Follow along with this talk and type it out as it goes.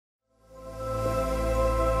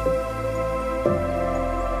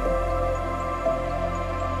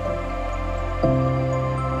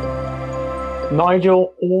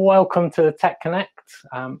Nigel, welcome to the Tech Connect.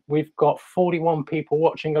 We've got 41 people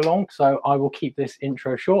watching along, so I will keep this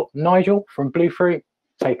intro short. Nigel from Bluefruit,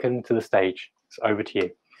 taken to the stage. It's over to you.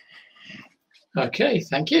 Okay,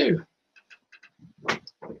 thank you.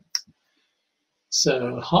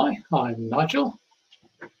 So, hi, I'm Nigel.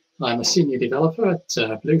 I'm a senior developer at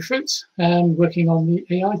Bluefruit and working on the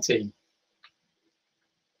AI team.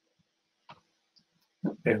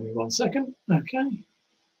 Bear with me 1 second. Okay.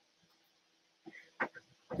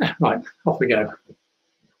 Right, off we go.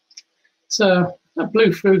 So at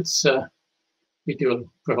Bluefruit, we do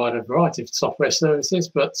provide a variety of software services,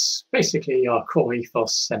 but basically our core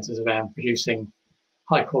ethos centers around producing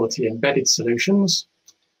high quality embedded solutions.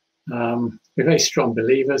 We're very strong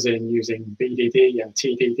believers in using BDD and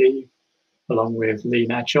TDD along with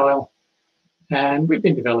Lean Agile. And we've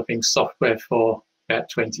been developing software for about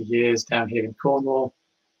 20 years down here in Cornwall,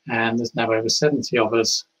 and there's now over 70 of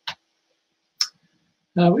us.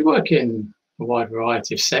 We work in a wide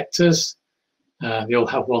variety of sectors. They all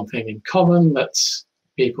have one thing in common, that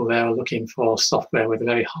people there are looking for software with a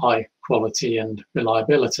very high quality and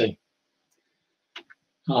reliability.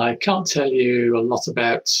 I can't tell you a lot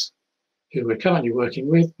about who we're currently working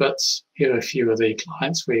with, but here are a few of the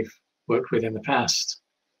clients we've worked with in the past.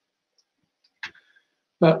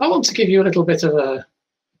 But I want to give you a little bit of a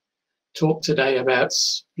talk today about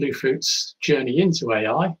Bluefruit's journey into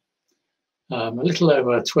AI. A little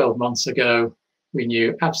over 12 months ago, we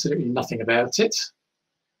knew absolutely nothing about it.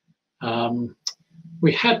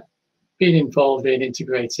 We had been involved in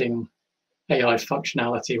integrating AI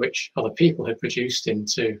functionality which other people had produced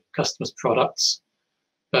into customers' products,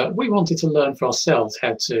 but we wanted to learn for ourselves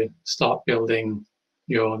how to start building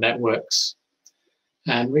neural networks.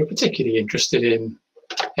 And we're particularly interested in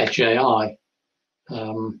Edge AI.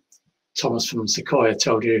 Thomas from Sequoia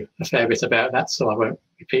told you a fair bit about that, so I won't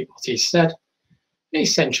repeat what he said.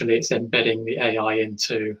 Essentially, it's embedding the AI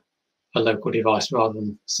into a local device rather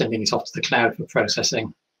than sending it off to the cloud for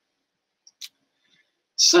processing.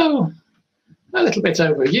 So, a little bit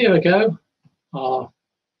over a year ago, our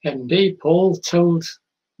MD, Paul, told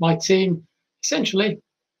my team, essentially,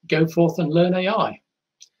 go forth and learn AI.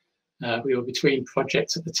 We were between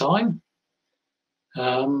projects at the time,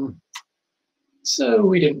 so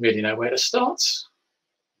we didn't really know where to start.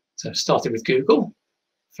 So started with Google,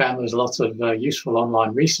 found there's a lot of useful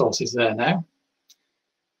online resources there now.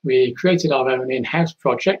 We created our own in-house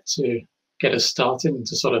project to get us started and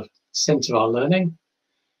to sort of center our learning.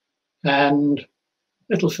 And a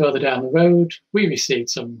little further down the road, we received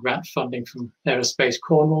some grant funding from Aerospace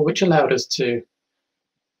Cornwall, which allowed us to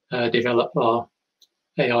develop our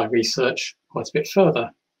AI research quite a bit further.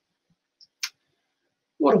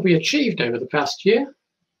 What have we achieved over the past year?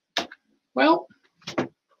 Well,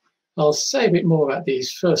 I'll say a bit more about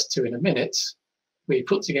these first two in a minute. We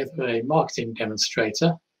put together a marketing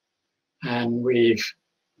demonstrator, and we've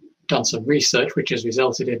done some research which has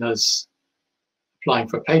resulted in us applying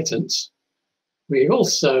for a patent. We've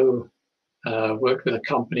also worked with a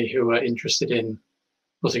company who are interested in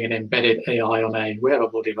putting an embedded AI on a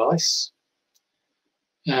wearable device.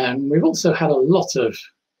 And we've also had a lot of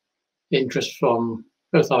interest from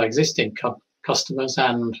both our existing customers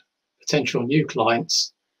and potential new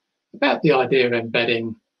clients about the idea of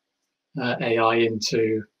embedding AI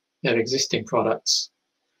into their existing products.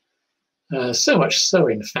 So much so,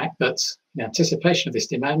 in fact, that in anticipation of this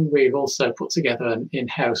demand, we've also put together an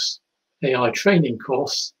in-house AI training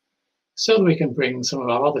course so that we can bring some of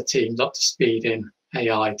our other teams up to speed in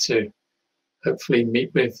AI to hopefully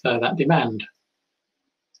meet with that demand.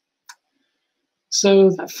 So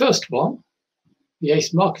that first one, the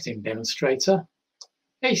ACE marketing demonstrator.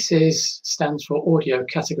 ACE stands for Audio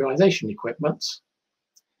Categorization Equipment.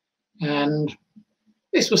 And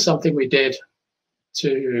this was something we did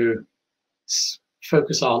to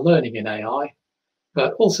focus our learning in AI,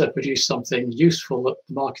 but also produce something useful that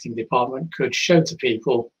the marketing department could show to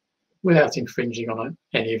people without infringing on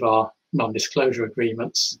any of our non-disclosure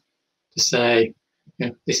agreements, to say, you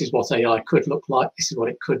know, this is what AI could look like, this is what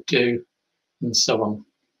it could do, and so on.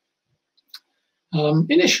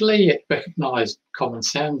 Initially, it recognized common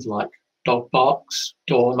sounds like dog barks,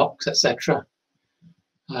 door knocks, etc.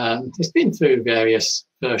 It's been through various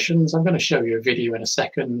versions. I'm going to show you a video in a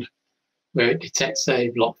second where it detects a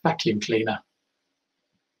block vacuum cleaner.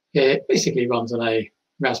 It basically runs on a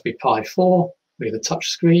Raspberry Pi 4 with a touch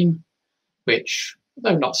screen, which,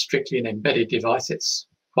 though not strictly an embedded device, it's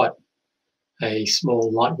quite a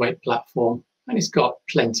small, lightweight platform, and it's got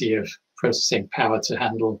plenty of processing power to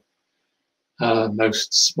handle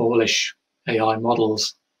most smallish AI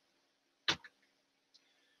models.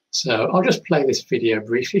 So I'll just play this video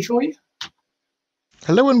briefly for you.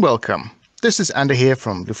 Hello and welcome. This is Andy here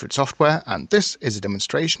from Bluefruit Software, and this is a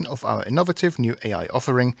demonstration of our innovative new AI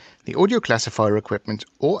offering, the Audio Classifier Equipment,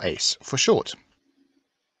 or ACE for short.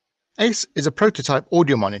 ACE is a prototype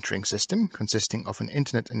audio monitoring system consisting of an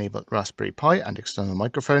internet-enabled Raspberry Pi and external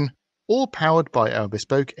microphone, all powered by our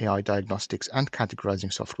bespoke AI diagnostics and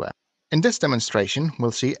categorizing software. In this demonstration,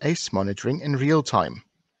 we'll see ACE monitoring in real time.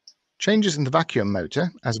 Changes in the vacuum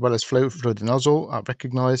motor, as well as flow through the nozzle, are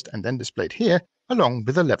recognized and then displayed here, along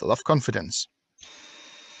with a level of confidence.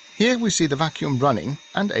 Here we see the vacuum running,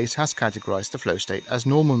 and ACE has categorized the flow state as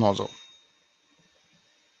normal nozzle.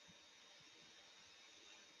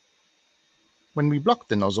 When we block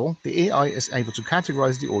the nozzle, the AI is able to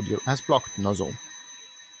categorize the audio as blocked nozzle.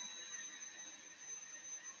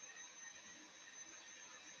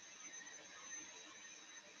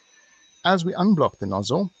 As we unblock the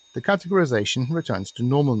nozzle, the categorization returns to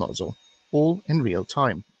normal nozzle, all in real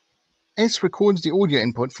time. ACE records the audio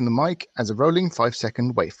input from the mic as a rolling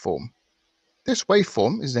 5-second waveform. This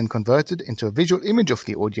waveform is then converted into a visual image of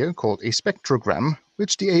the audio called a spectrogram,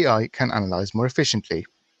 which the AI can analyze more efficiently.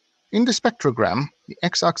 In the spectrogram, the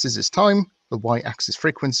x-axis is time, the y-axis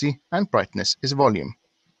frequency, and brightness is volume.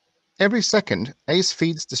 Every second, ACE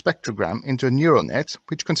feeds the spectrogram into a neural net,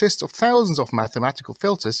 which consists of thousands of mathematical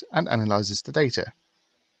filters and analyzes the data.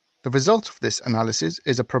 The result of this analysis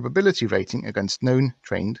is a probability rating against known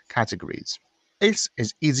trained categories. ACE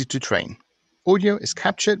is easy to train. Audio is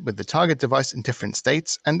captured with the target device in different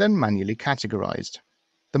states and then manually categorized.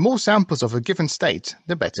 The more samples of a given state,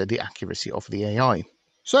 the better the accuracy of the AI.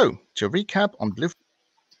 So, to recap on Bluefruit.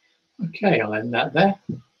 Okay, I'll end that there.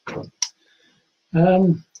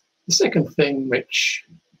 The second thing which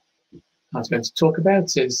I was going to talk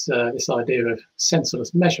about is this idea of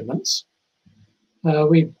sensorless measurements.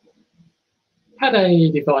 We had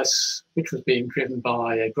a device which was being driven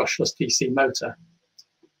by a brushless DC motor.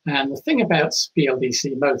 And the thing about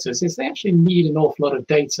BLDC motors is they actually need an awful lot of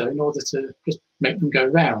data in order to just make them go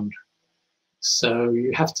round. So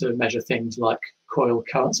you have to measure things like coil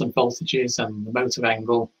currents and voltages and the motor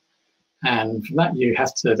angle. And from that, you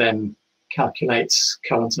have to then calculate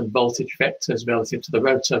current and voltage vectors relative to the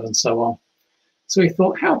rotor and so on. So we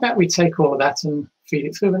thought, how about we take all of that and feed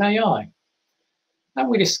it through an AI? And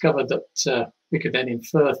we discovered that we could then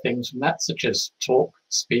infer things from that, such as torque,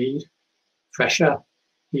 speed, pressure,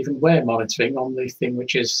 even wear monitoring on the thing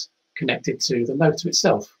which is connected to the motor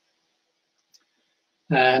itself.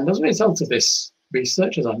 And as a result of this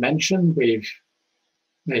research, as I mentioned, we've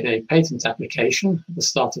made a patent application at the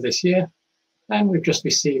start of this year, and we've just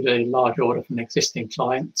received a large order from an existing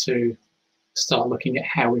client to start looking at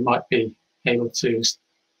how we might be able to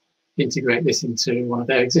integrate this into one of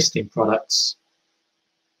their existing products.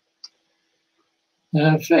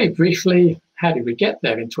 Very briefly, how did we get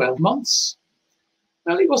there in 12 months?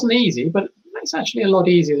 Well, it wasn't easy, but it's actually a lot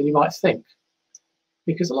easier than you might think,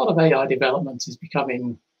 because a lot of AI development is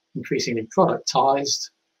becoming increasingly productized,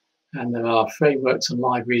 and there are frameworks and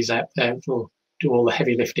libraries out there that will do all the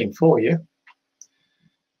heavy lifting for you.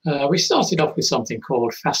 We started off with something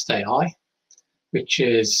called Fast AI, which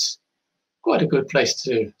is quite a good place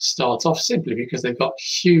to start off, simply because they've got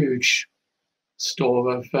huge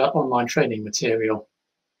store of online training material.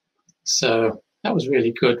 So that was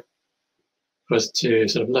really good for us to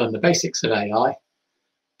sort of learn the basics of AI.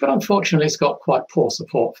 But unfortunately, it's got quite poor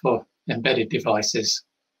support for embedded devices.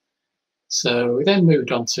 So we then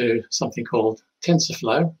moved on to something called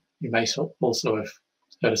TensorFlow. You may also have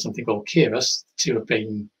heard of something called Keras. The two have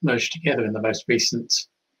been merged together in the most recent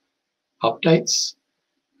updates.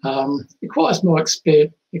 It requires more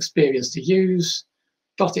experience to use,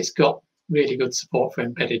 but it's got really good support for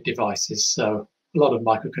embedded devices. So a lot of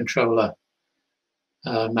microcontroller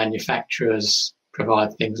manufacturers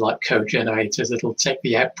provide things like code generators that will take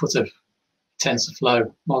the output of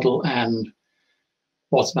TensorFlow model and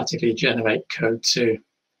automatically generate code to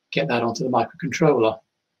get that onto the microcontroller.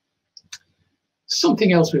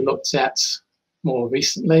 Something else we looked at more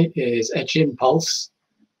recently is Edge Impulse,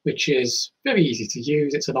 which is very easy to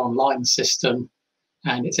use. It's an online system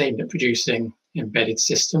and it's aimed at producing embedded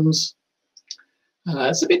systems.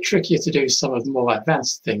 It's a bit trickier to do some of the more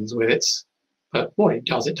advanced things with it, but what it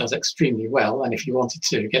does extremely well. And if you wanted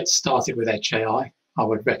to get started with Edge AI, I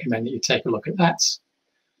would recommend that you take a look at that.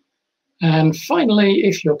 And finally,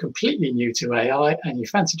 if you're completely new to AI and you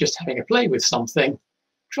fancy just having a play with something,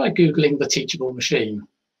 try Googling the Teachable Machine.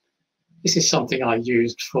 This is something I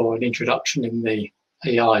used for an introduction in the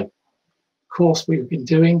AI course we've been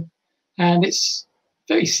doing. And it's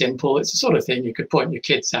very simple. It's the sort of thing you could point your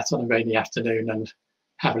kids at on a rainy afternoon and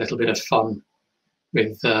have a little bit of fun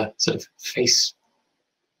with sort of face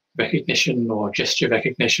recognition or gesture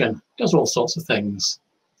recognition, does all sorts of things.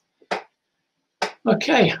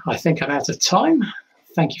 Okay, I think I'm out of time.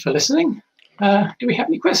 Thank you for listening. Do we have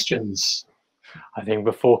any questions? I think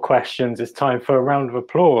before questions, it's time for a round of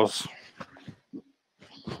applause.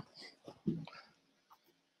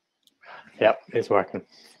 Yep, it's working.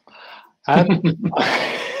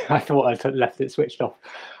 I thought I left it switched off.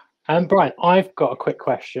 Brian, I've got a quick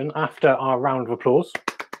question after our round of applause.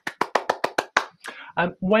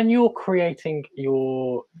 When you're creating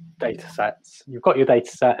your data sets, you've got your data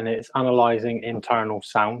set and it's analyzing internal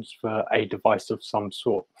sounds for a device of some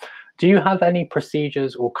sort. Do you have any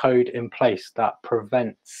procedures or code in place that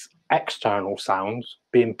prevents external sounds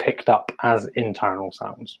being picked up as internal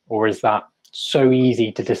sounds? Or is that so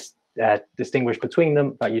easy to distinguish between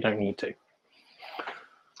them that you don't need to?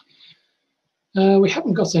 We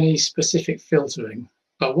haven't got any specific filtering,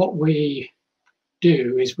 but what we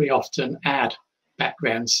do is we often add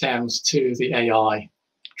background sounds to the AI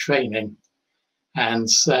training and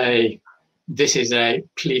say, this is a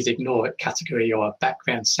please ignore it category or a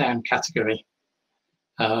background sound category.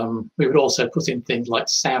 We would also put in things like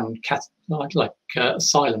silence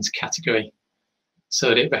category so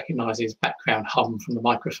that it recognizes background hum from the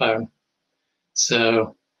microphone.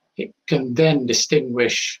 So it can then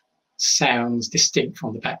distinguish sounds distinct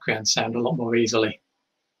from the background sound a lot more easily.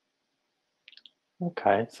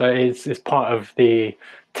 Okay, so it's part of the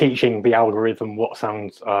teaching the algorithm what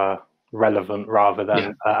sounds are relevant rather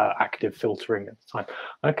than active filtering at the time.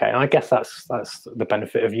 Okay, and I guess that's the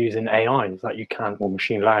benefit of using AI, is that you can, or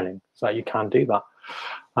machine learning, so that you can do that.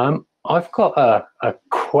 I've got a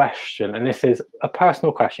question, and this is a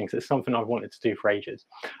personal question because it's something I've wanted to do for ages.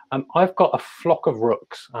 I've got a flock of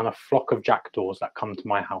rooks and a flock of jackdaws that come to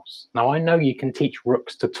my house. Now, I know you can teach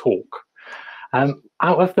rooks to talk. Out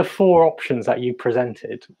of the 4 options that you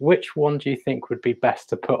presented, which one do you think would be best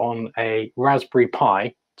to put on a Raspberry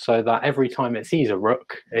Pi so that every time it sees a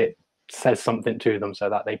rook, it says something to them so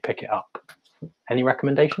that they pick it up? Any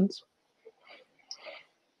recommendations?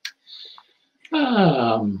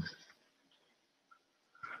 Well,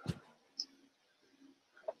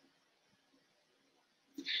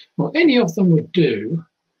 any of them would do.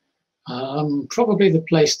 Probably the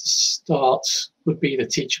place to start would be the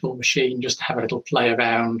teachable machine, just to have a little play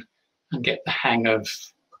around and get the hang of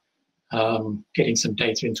getting some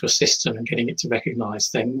data into a system and getting it to recognize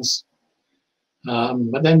things.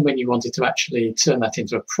 But then when you wanted to actually turn that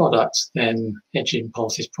into a product, then Edge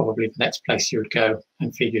Impulse is probably the next place you would go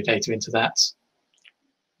and feed your data into that.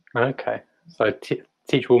 Okay, so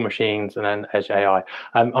teachable machines and then Edge AI.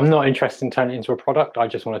 I'm not interested in turning it into a product. I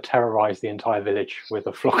just want to terrorize the entire village with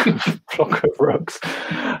a flock of rooks.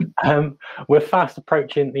 We're fast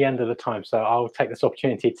approaching the end of the time, so I'll take this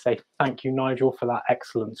opportunity to say thank you, Nigel, for that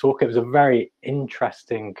excellent talk. It was a very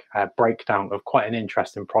interesting breakdown of quite an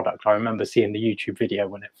interesting product. I remember seeing the YouTube video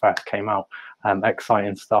when it first came out.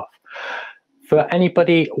 Exciting stuff. For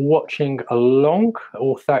anybody watching along,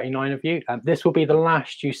 all 39 of you, this will be the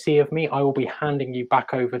last you see of me. I will be handing you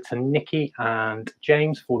back over to Nikki and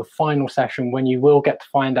James for the final session, when you will get to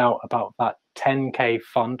find out about that 10K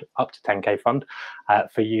fund, up to 10K fund,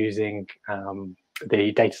 for using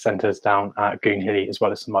the data centers down at Goonhilly, as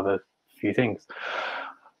well as some other few things.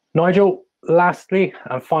 Nigel, lastly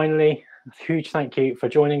and finally, a huge thank you for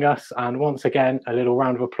joining us. And once again, a little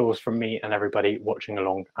round of applause from me and everybody watching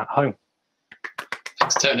along at home.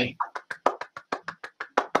 Thanks, Tony.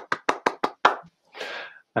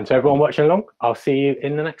 And to everyone watching along, I'll see you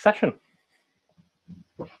in the next session.